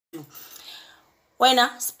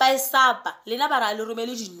Wena spice up lena ba ra le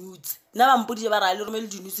romele di nudes nna ba mpodile ba ra le romele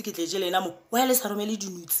di nudes ke tletse lena mo wa le sa romele di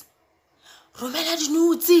nudes romela di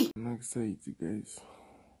nudes nna ke sa itse guys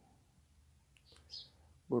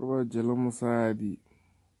bore ba jela mosadi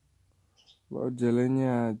ba jela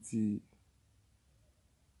nyatsi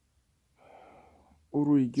o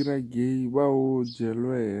ro ikira gay ba o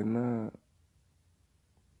jelo ena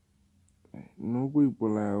no go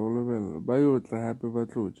ipola o lebel ba yo tla hape ba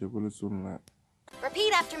tloje go le sonna.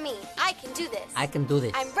 Repeat after me. I can do this. I can do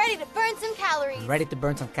this. I'm ready to burn some calories. I'm ready to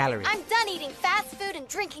burn some calories. I'm done eating fast food and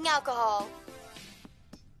drinking alcohol.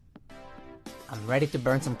 I'm ready to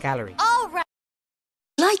burn some calories. All right.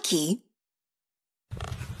 Likey.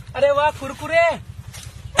 अरे वाह Kurkure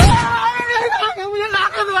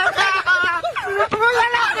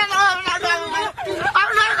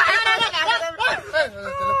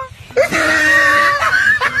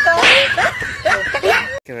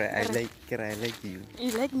I like you.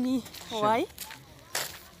 You like me? Why?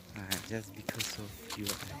 Just because of you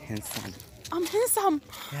are handsome. I'm handsome.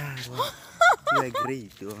 Yeah, well, you are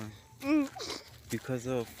great. Because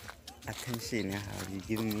of attention, you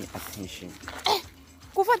give me attention.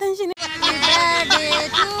 Go for attention. Happy birthday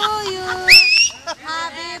to you.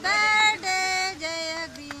 Happy birthday,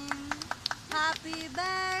 Jayabin. Happy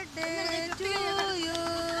birthday to you.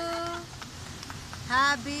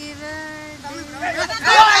 Happy birthday.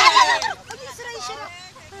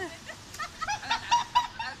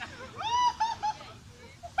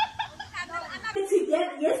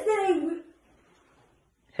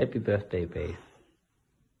 Happy birthday, babe.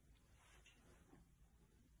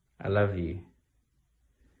 I love you.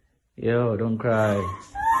 Yo, don't cry.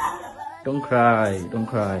 Don't cry. Don't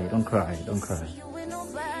cry. Don't cry. Don't cry.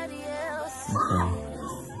 Okay.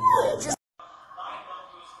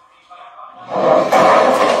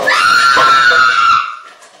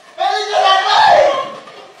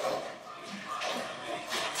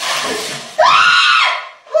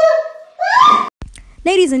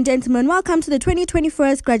 Ladies and gentlemen, welcome to the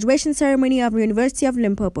 2021 graduation ceremony of the University of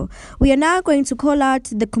Limpopo. We are now going to call out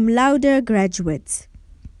the cum laude graduates.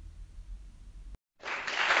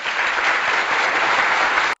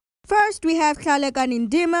 First, we have Klaleka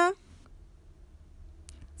Nindima,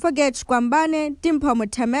 Forget Kwambane, Dimpa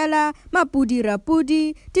Mutamela, Mapudi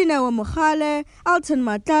Rapudi, Dinawa Mukhale, Alton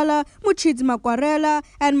Matala, Muchids Makwarela,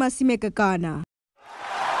 and Masimeka Ghana.